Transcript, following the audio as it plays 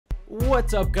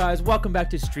What's up, guys? Welcome back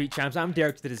to Street Champs. I'm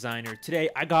Derek, the designer. Today,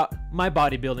 I got my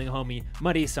bodybuilding homie,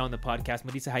 Marisa, on the podcast.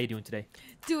 Marisa, how you doing today?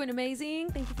 Doing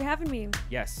amazing. Thank you for having me.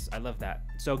 Yes, I love that.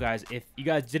 So, guys, if you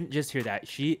guys didn't just hear that,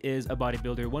 she is a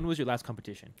bodybuilder. When was your last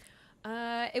competition?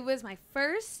 It was my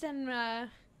first and, I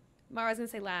was going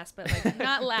to say last, but like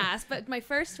not last, but my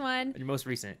first one. Your most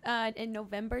recent? In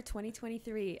November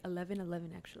 2023.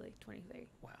 11/11, actually. 23.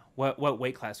 Wow. What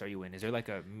weight class are you in? Is there like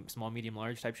a small, medium,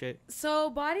 large type shit?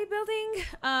 So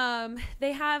bodybuilding,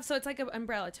 they have, so it's like an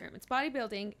umbrella term. It's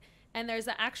bodybuilding, and there's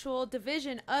an actual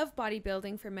division of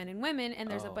bodybuilding for men and women,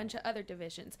 and there's a bunch of other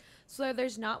divisions. So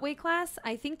there's not weight class.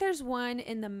 I think there's one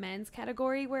in the men's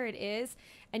category where it is,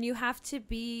 and you have to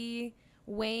be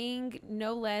weighing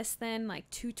no less than like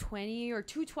 220 or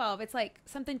 212. It's like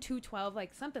something 212,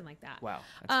 like something like that. Wow.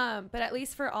 But at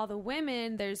least for all the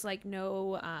women, there's like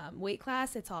no weight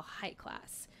class. It's all height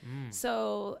class.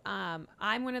 So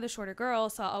I'm one of the shorter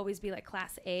girls, so I'll always be like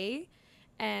class A.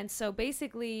 And so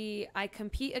basically I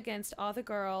compete against all the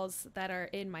girls that are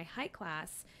in my height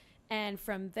class. And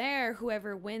from there,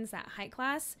 whoever wins that height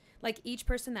class, like each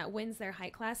person that wins their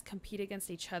height class compete against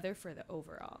each other for the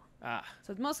overall.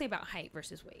 So it's mostly about height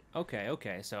versus weight.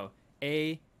 Okay. So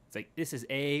A, it's like, this is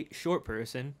A, short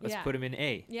person. Let's put him in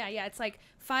A. Yeah. It's like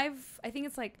 5, I think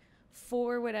it's like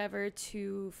 4 whatever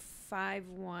to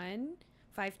 5'1",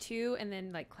 5'2", and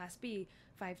then like class B,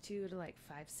 5'2" to like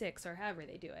 5'6", or however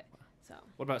they do it. So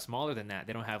what about smaller than that?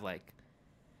 They don't have like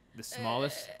the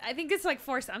smallest? I think it's like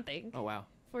 4 something. Oh, wow.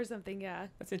 4 something, yeah.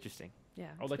 That's interesting. Yeah.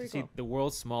 I would like to see the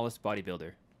world's smallest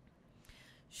bodybuilder.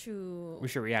 Shoot. We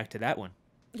should react to that one.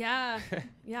 Yeah.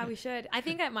 Yeah, we should. I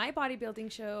think at my bodybuilding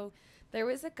show, there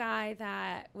was a guy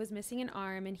that was missing an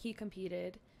arm, and he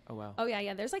competed. Oh, wow. Oh,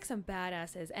 yeah. There's like some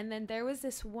badasses. And then there was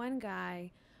this one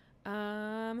guy.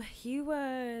 He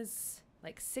was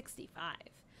like 65.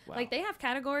 Wow. Like, they have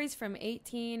categories from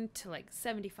 18 to like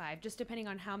 75, just depending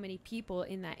on how many people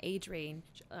in that age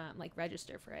range like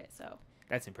register for it. So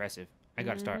that's impressive. I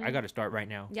gotta start. I gotta start right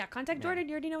now. yeah, contact Jordan.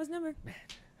 You already know his number. Man.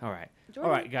 All right. Jordan. All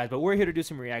right, guys. But we're here to do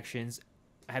some reactions.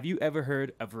 Have you ever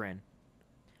heard of Ren?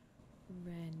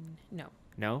 Ren. No.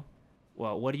 No?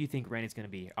 Well, what do you think Ren is gonna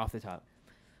be off the top?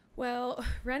 Well,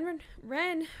 Ren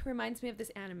reminds me of this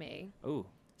anime. Oh.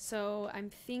 So I'm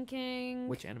thinking.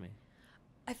 Which anime?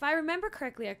 If I remember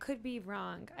correctly, I could be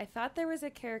wrong. I thought there was a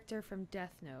character from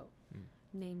Death Note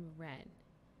named Ren.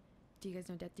 Do you guys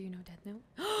know Death? Do you know Death Note?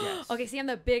 Yes. Okay, see, I'm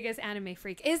the biggest anime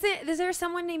freak. Is there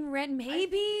someone named Ren?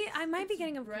 Maybe I might be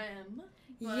getting a Ren.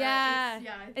 Yeah,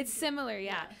 it's similar.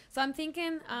 Yeah. So I'm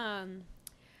thinking, kind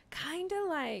of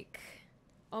like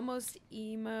almost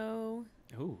emo,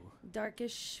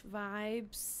 darkish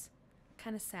vibes,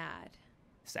 kind of sad.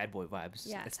 Sad boy vibes.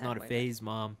 Yeah, it's sad not a boy phase,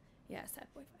 Mom. Yeah, sad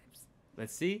boy vibes.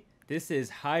 Let's see. This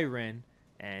is Hi Ren,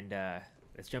 and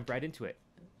let's jump right into it.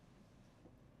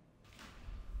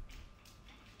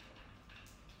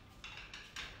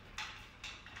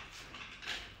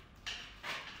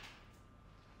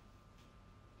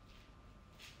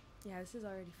 Yeah, this is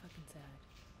already fucking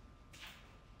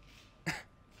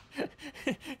sad.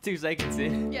 2 seconds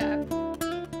in. Yeah.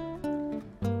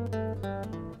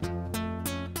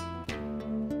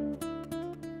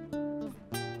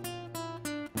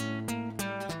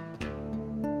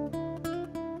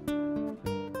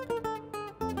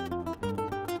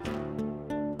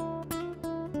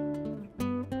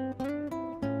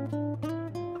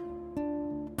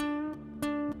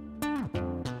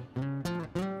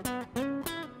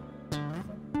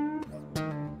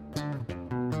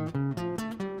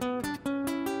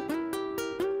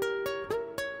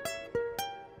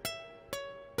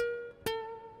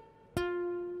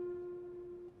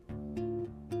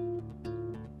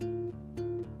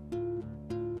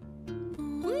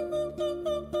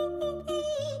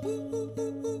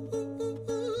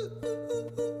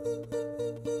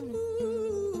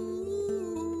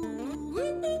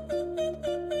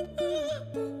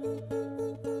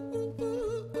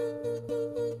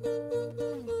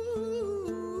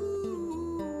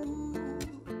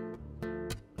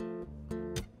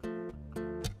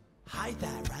 Hi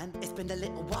there, Ren. It's been a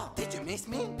little while. Did you miss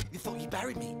me? You thought you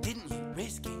buried me, didn't you?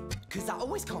 Risky. Cause I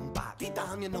always come back. Deep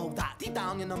down, you know that. Deep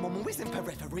down, you know I'm always in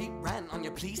periphery. Ren, on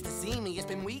your pleased to see me. It's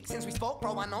been weeks since we spoke,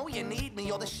 bro. I know you need me.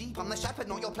 You're the sheep, I'm the shepherd.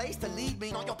 Not your place to lead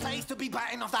me. Not your place to be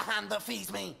biting off the hand that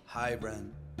feeds me. Hi,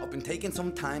 Ren. I've been taking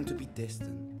some time to be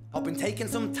distant. I've been taking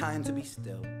some time to be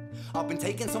still. I've been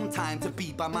taking some time to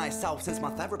be by myself since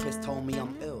my therapist told me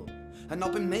I'm ill. And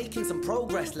I've been making some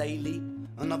progress lately.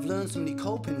 and I've learned some new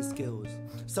coping skills.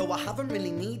 So I haven't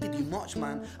really needed you much,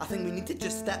 man. I think we need to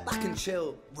just step back and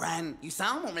chill. Ren, you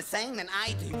sound more insane than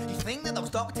I do. You think that those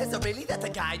doctors are really there to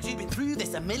guide you? Been through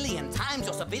this a million times.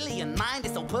 Your civilian mind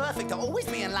is so perfect to always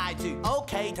being lied to.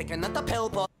 Okay, take another pill,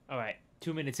 but... All right,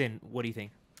 2 minutes in. What do you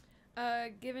think?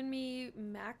 Giving me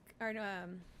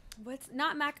what's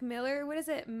not Mac Miller? What is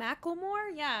it?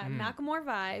 Macklemore? Yeah, Macklemore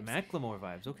vibes. Macklemore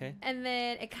vibes. Okay. And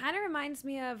then it kind of reminds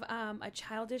me of a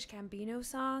Childish Gambino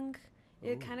song.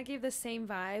 It kind of gave the same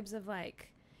vibes of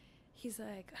like, he's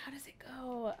like, how does it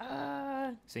go?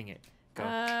 Sing it. Go.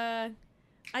 I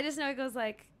just know it goes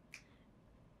like,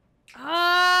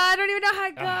 I don't even know how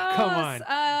it goes.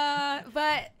 Come on.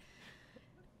 But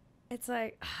it's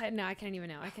like, no, I can't even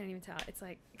know. I can't even tell. It's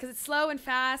like, because it's slow and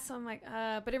fast. So I'm like,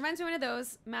 but it reminds me of one of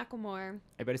those, Macklemore.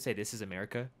 I better say This Is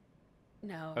America.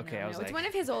 No. Okay, no, I was it's like... one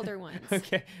of his older ones.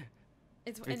 Okay.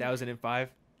 It's 2005?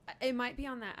 It might be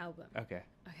on that album. Okay.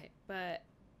 Okay, but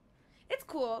it's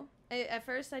cool. At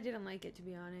first, I didn't like it, to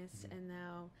be honest. And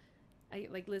now, I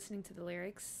like listening to the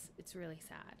lyrics. It's really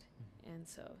sad. And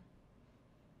so...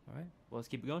 All right. Well, let's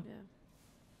keep it going. Yeah.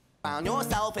 Found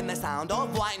yourself in the sound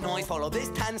of white noise. Follow this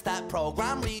 10-step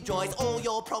program, rejoice. All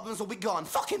your problems will be gone.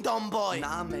 Fucking dumb boy.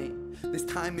 Nah, mate, this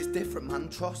time is different, man.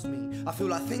 Trust me. I feel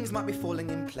like things might be falling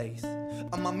in place,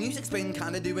 and my music's been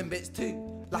kind of doing bits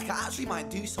too. Like I actually might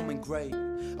do something great,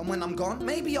 and when I'm gone,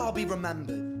 maybe I'll be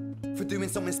remembered for doing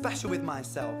something special with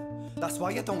myself. That's why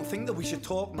I don't think that we should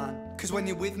talk, man. Cause when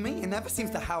you're with me, it never seems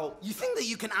to help. You think that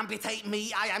you can amputate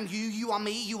me? I am you, you are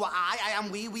me, you are I am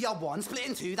we are one. Split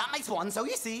in two, that makes one. So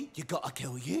you see, you gotta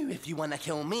kill you if you wanna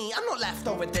kill me. I'm not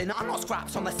leftover dinner, I'm not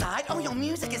scraps on the side. Oh, your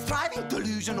music is thriving,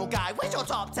 delusional guy. Where's your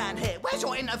top 10 hit? Where's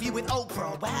your interview with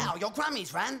Oprah? Wow, your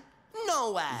Grammys ran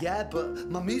nowhere. Yeah, but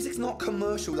my music's not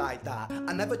commercial like that.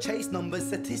 I never chase numbers,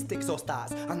 statistics or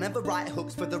stats. I never write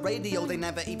hooks for the radio, they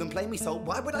never even play me, so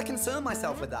why would I concern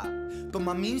myself with that? But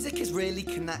my music is really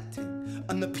connecting,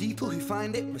 and the people who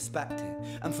find it respect it.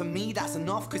 And for me that's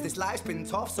enough, cause this life's been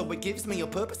tough, so it gives me a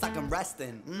purpose I can rest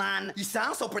in. Man, you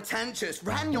sound so pretentious.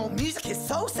 Ran, your music is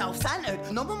so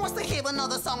self-centered. No one wants to hear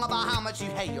another song about how much you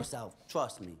hate yourself.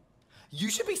 Trust me. You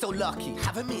should be so lucky,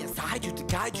 having me inside you to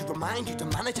guide you, remind you to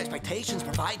manage expectations,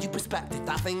 provide you perspective.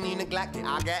 That thing you neglected,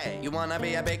 I get it. You wanna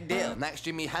be a big deal, next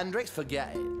Jimi Hendrix,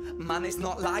 forget it. Man, it's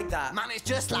not like that. Man, it's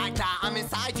just like that. I'm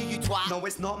inside you, you twat. No,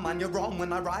 it's not, man, you're wrong.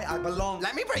 When I write, I belong.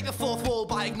 Let me break the fourth wall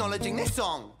by acknowledging this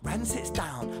song. Ren sits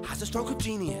down, has a stroke of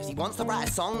genius. He wants to write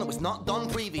a song that was not done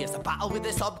previous. A battle with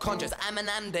the subconscious,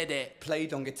 Eminem did it.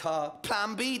 Played on guitar,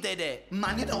 Plan B did it.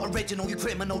 Man, you're not original, you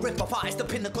criminal rip-off artist. The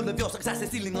pinnacle of your success is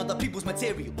stealing other people's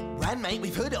material. Ren, mate,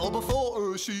 we've heard it all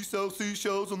before. She sells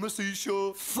seashells on the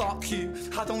seashore. Fuck you,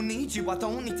 I don't need you, I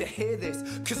don't need to hear this.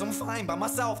 Cause I'm fine by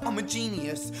myself, I'm a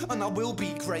genius. And I will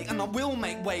be great, and I will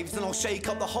make waves, and I'll shake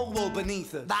up the whole world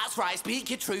beneath it. That's right, speak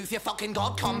your truth, your fucking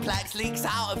god complex leaks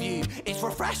out of you. It's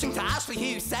refreshing to actually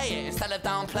hear you say it instead of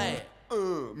downplay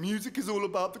it. Music is all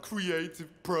about the creative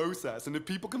process, and if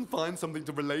people can find something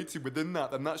to relate to within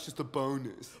that, then that's just a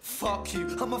bonus. Fuck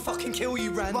you, I'ma fucking kill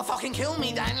you, Ren. Well, fucking kill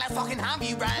me then, let's fucking have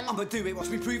you, Ren. I'ma do it, watch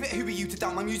me prove it. Who are you to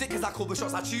doubt my music? Cause I call the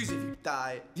shots, I choose if you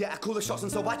die. Yeah, I call the shots,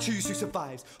 and so I choose who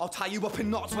survives. I'll tie you up in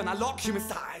knots when I lock you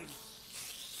inside.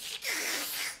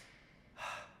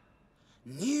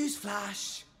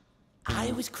 Newsflash,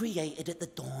 I was created at the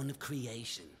dawn of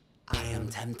creation. I am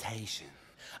temptation.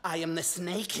 I am the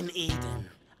snake in Eden.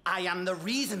 I am the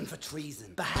reason for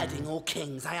treason. Beheading all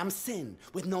kings, I am sin,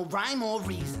 with no rhyme or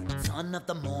reason. Son of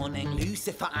the morning,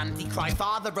 Lucifer, Antichrist,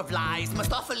 father of lies.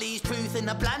 Mustopheles, truth in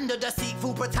a blender,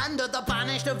 deceitful pretender, the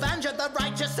banished avenger, the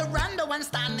righteous surrender when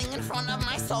standing in front of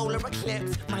my solar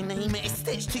eclipse. My name is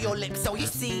stitched to your lips, so you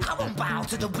see, I won't bow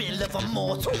to the will of a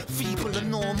mortal. Feeble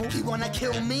and normal, you wanna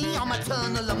kill me? I'm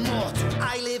eternal immortal.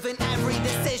 I live in every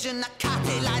decision that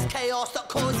catalyzes chaos, that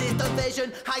causes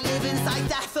division. I live inside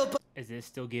death, Is this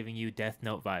still giving you Death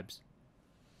Note vibes?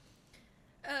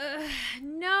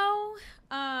 No.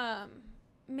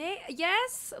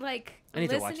 Yes. Like I need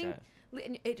to listening. watch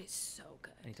that. It is so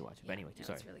good. I need to watch it. But anyway,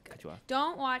 sorry. It's really good. Cut you off.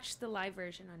 Don't watch the live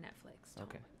version on Netflix.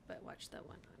 Okay. But watch the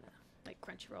one on like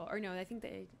Crunchyroll. Or no, I think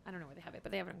I don't know where they have it,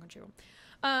 but they have it on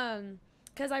Crunchyroll.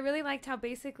 Because I really liked how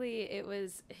basically it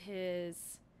was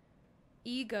his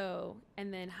ego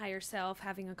and then higher self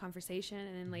having a conversation,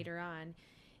 and then later on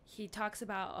he talks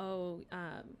about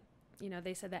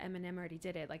they said that Eminem already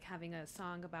did it, like having a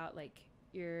song about like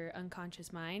your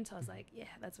unconscious mind. So I was like, yeah,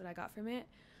 that's what I got from it.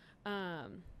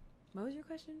 What was your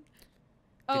question?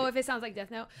 If it sounds like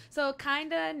Death Note. So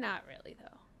kinda, not really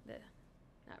though.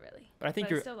 Not really. But I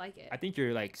think I still like it. I think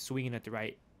you're like swinging at the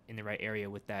right in the right area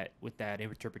with that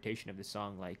interpretation of the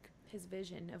song. Like his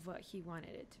vision of what he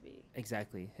wanted it to be.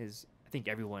 exactly his. I think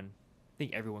everyone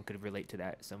could relate to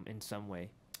that in some way.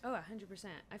 Oh, 100%.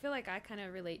 I feel like I kind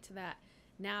of relate to that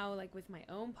now, like with my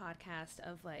own podcast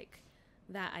of like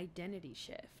that identity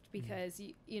shift, because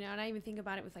you know, and I even think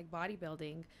about it with like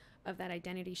bodybuilding, of that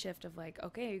identity shift of like,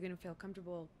 okay, you're gonna feel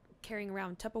comfortable carrying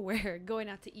around Tupperware, going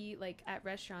out to eat like at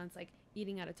restaurants, like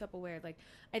eating out of Tupperware. Like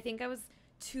I think I was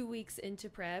 2 weeks into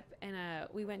prep, and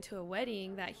we went to a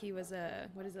wedding that he was a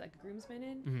groomsman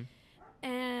in,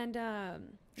 and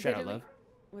shout out love.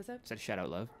 What's up? Said shout out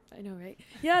love. I know, right?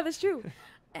 Yeah, that's true.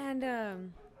 And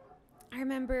I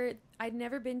remember I'd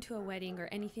never been to a wedding or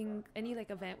any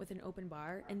like event with an open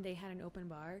bar, and they had an open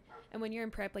bar. And when you're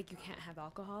in prep, like you can't have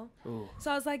alcohol. Ooh.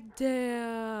 So I was like,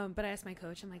 damn. But I asked my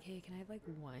coach, I'm like, hey, can I have like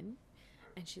one?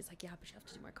 And she's like, yeah, but you have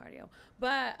to do more cardio.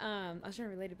 But I was trying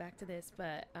to relate it back to this,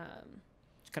 but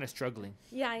just kind of struggling.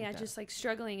 Yeah, just like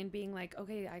struggling and being like,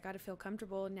 okay, I got to feel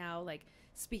comfortable now, like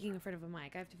speaking in front of a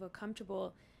mic. I have to feel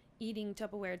comfortable eating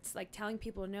Tupperware. It's like telling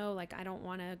people no, like I don't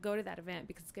want to go to that event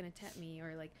because it's gonna tempt me,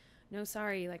 or like no,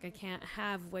 sorry, like I can't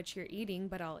have what you're eating,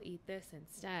 but I'll eat this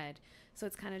instead. So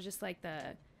it's kind of just like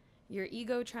your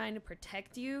ego trying to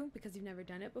protect you because you've never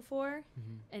done it before,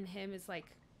 and him is like,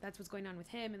 that's what's going on with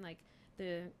him, and like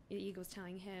the ego's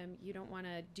telling him you don't want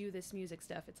to do this music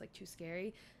stuff, it's like too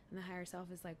scary, and the higher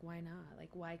self is like, why not, like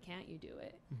why can't you do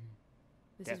it?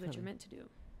 This Definitely. Is what you're meant to do.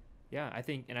 Yeah, I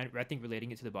think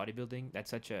relating it to the bodybuilding, that's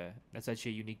such a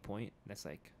unique point. That's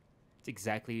like, it's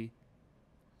exactly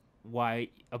why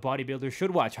a bodybuilder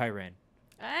should watch High Ren.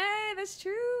 Hey, that's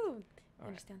true.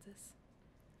 Understands this.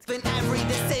 In every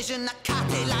decision that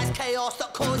catalyzes chaos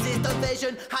that causes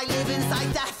division, I live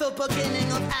inside death, the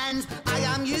beginning of ends. I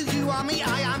am you, you are me,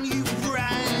 I am you,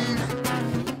 friend.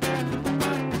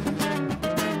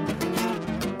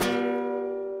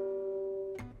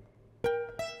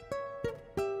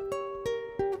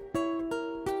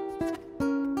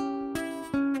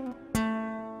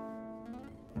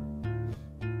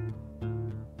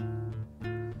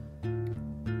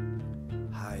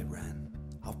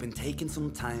 Taking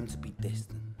some time to be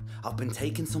distant. I've been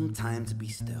taking some time to be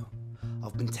still.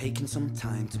 I've been taking some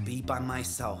time to be by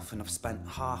myself, and I've spent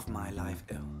half my life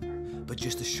ill. But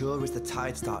just as sure as the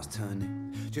tide starts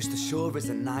turning, just as sure as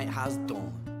the night has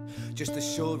dawned, just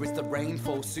as sure as the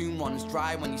rainfall soon runs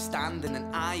dry when you stand in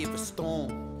an eye of a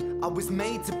storm. I was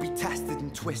made to be tested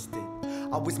and twisted.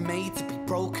 I was made to be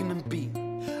broken and beat.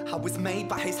 I was made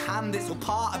by his hand, it's all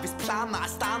part of his plan that I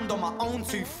stand on my own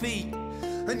 2 feet.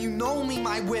 And you know me,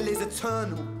 my will is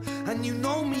eternal. And you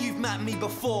know me, you've met me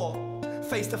before.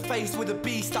 Face to face with a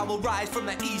beast, I will rise from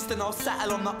the east and I'll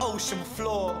settle on the ocean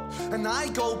floor. And I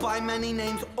go by many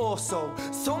names also.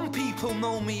 Some people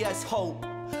know me as hope.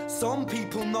 Some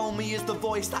people know me as the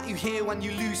voice that you hear when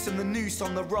you loosen the noose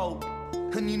on the rope.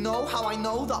 And you know how I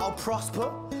know that I'll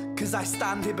prosper? 'Cause I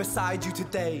stand here beside you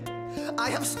today.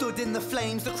 I have stood in the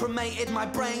flames that cremated my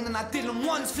brain, and I didn't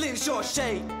once flinch or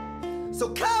shake.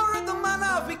 So cower at the man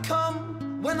I've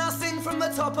become when I sing from the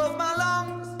top of my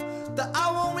lungs, that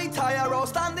I won't retire, I'll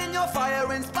stand in your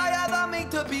fire, inspire that me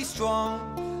to be strong.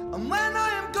 And when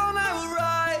I am gone I will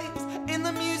rise in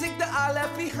the music that I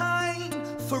left behind.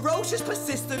 Ferocious,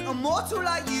 persistent, immortal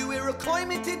like you, we're a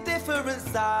climate different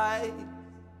side.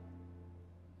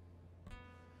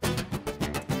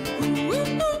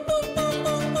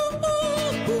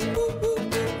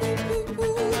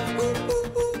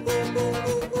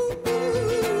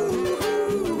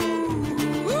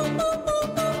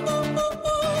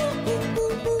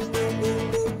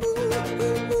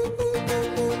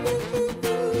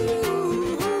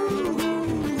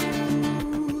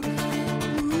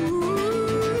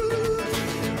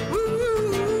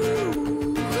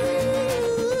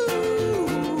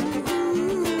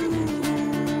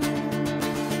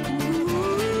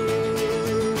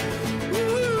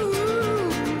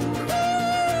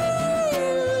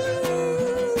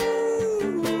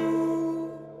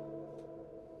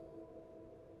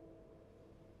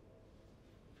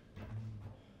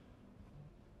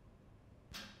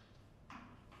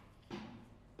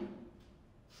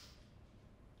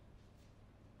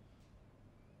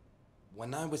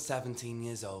 When I was 17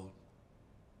 years old,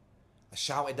 I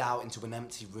shouted out into an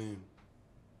empty room,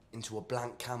 into a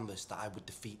blank canvas, that I would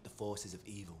defeat the forces of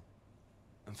evil.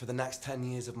 And for the next 10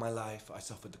 years of my life, I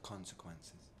suffered the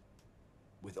consequences,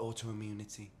 with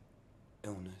autoimmunity,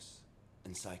 illness,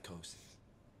 and psychosis.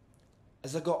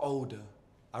 As I got older,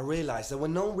 I realized there were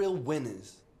no real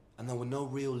winners and there were no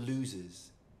real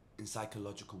losers in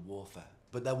psychological warfare,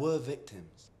 but there were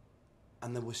victims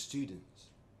and there were students.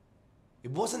 It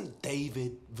wasn't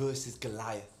David versus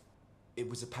Goliath. It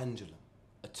was a pendulum,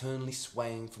 eternally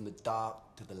swaying from the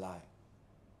dark to the light.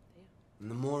 And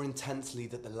the more intensely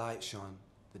that the light shone,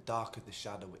 the darker the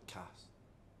shadow it cast.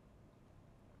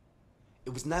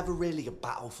 It was never really a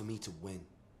battle for me to win.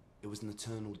 It was an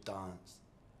eternal dance.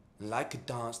 And like a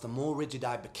dance, the more rigid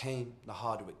I became, the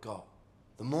harder it got.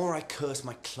 The more I cursed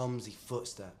my clumsy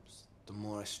footsteps, the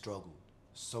more I struggled.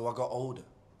 So I got older,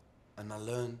 and I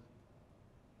learned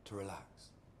to relax.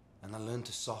 And I learned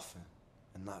to soften,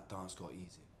 and that dance got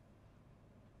easier.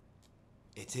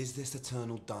 It is this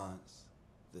eternal dance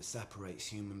that separates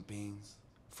human beings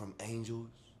from angels,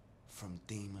 from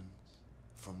demons,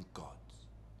 from gods.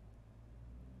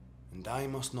 And I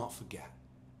must not forget,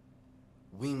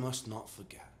 we must not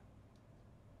forget,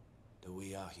 that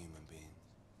we are human beings.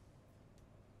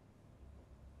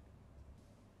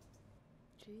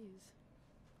 Jeez.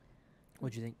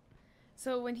 What'd you think?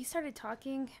 So when he started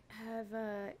talking, have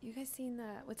you guys seen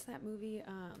that? What's that movie?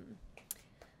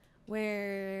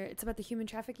 Where it's about the human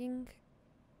trafficking.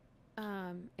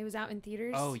 It was out in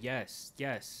theaters. Oh yes,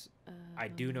 yes. I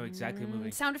do know exactly the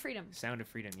movie. Sound of Freedom. Sound of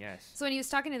Freedom. Yes. So when he was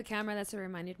talking to the camera, that's what it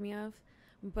reminded me of.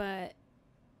 But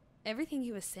everything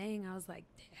he was saying, I was like,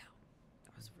 damn,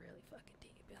 that was really fucking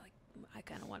deep. Like, I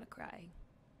kind of want to cry.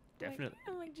 Definitely.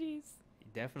 I'm like, jeez.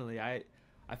 Definitely. I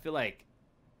feel like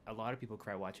a lot of people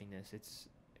cry watching this. It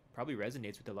probably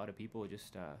resonates with a lot of people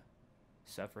just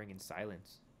suffering in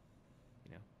silence.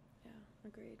 You know. Yeah,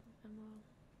 agreed. I'm all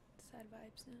sad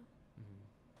vibes now. Mm-hmm.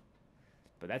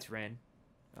 But that's Ran.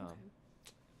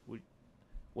 Okay.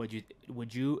 Would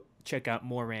you check out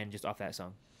more Ran just off that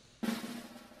song?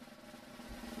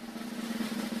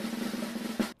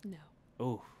 No.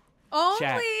 Oh.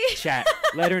 Only. Chat.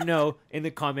 Let her know in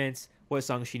the comments what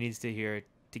song she needs to hear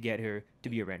to get her to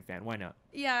be a Ren fan. Why not?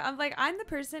 Yeah, I'm the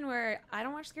person where I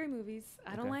don't watch scary movies.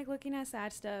 I don't like looking at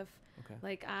sad stuff. Okay.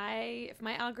 Like if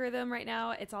my algorithm right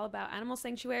now, it's all about animal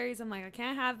sanctuaries. I'm like, I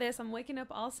can't have this. I'm waking up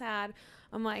all sad.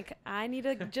 I'm like, I need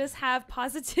to just have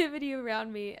positivity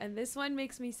around me. And this one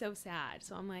makes me so sad.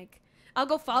 So I'm like, I'll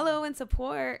go follow and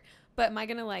support. But am I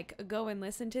going to like go and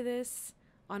listen to this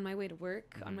on my way to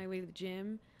work, on my way to the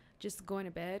gym, just going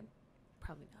to bed?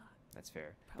 Probably not. That's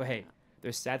fair. Probably but hey, not.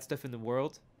 There's sad stuff in the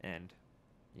world, and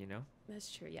you know. That's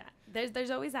true. Yeah.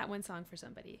 There's always that one song for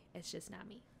somebody. It's just not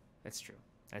me. That's true.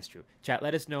 That's true. Chat,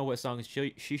 let us know what songs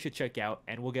she should check out,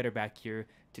 and we'll get her back here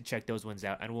to check those ones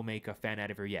out, and we'll make a fan out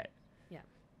of her yet. Yeah.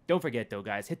 Don't forget, though,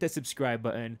 guys, hit the subscribe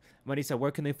button. Marisa,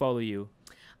 where can they follow you?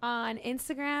 On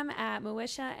Instagram at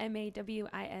Mawisha,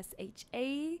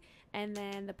 MAWISHA. And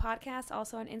then the podcast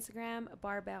also on Instagram,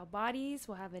 Barbell Bodies.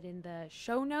 We'll have it in the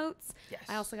show notes. Yes.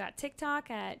 I also got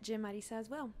TikTok at Jim Marisa as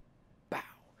well. Bow.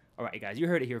 All right, guys, you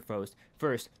heard it here first.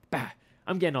 Bah.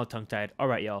 I'm getting all tongue-tied. All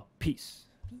right, y'all. Peace.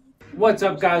 What's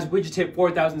up, guys? We just hit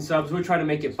 4,000 subs. We're trying to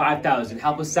make it 5,000.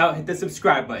 Help us out. Hit the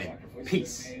subscribe button.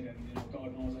 Peace.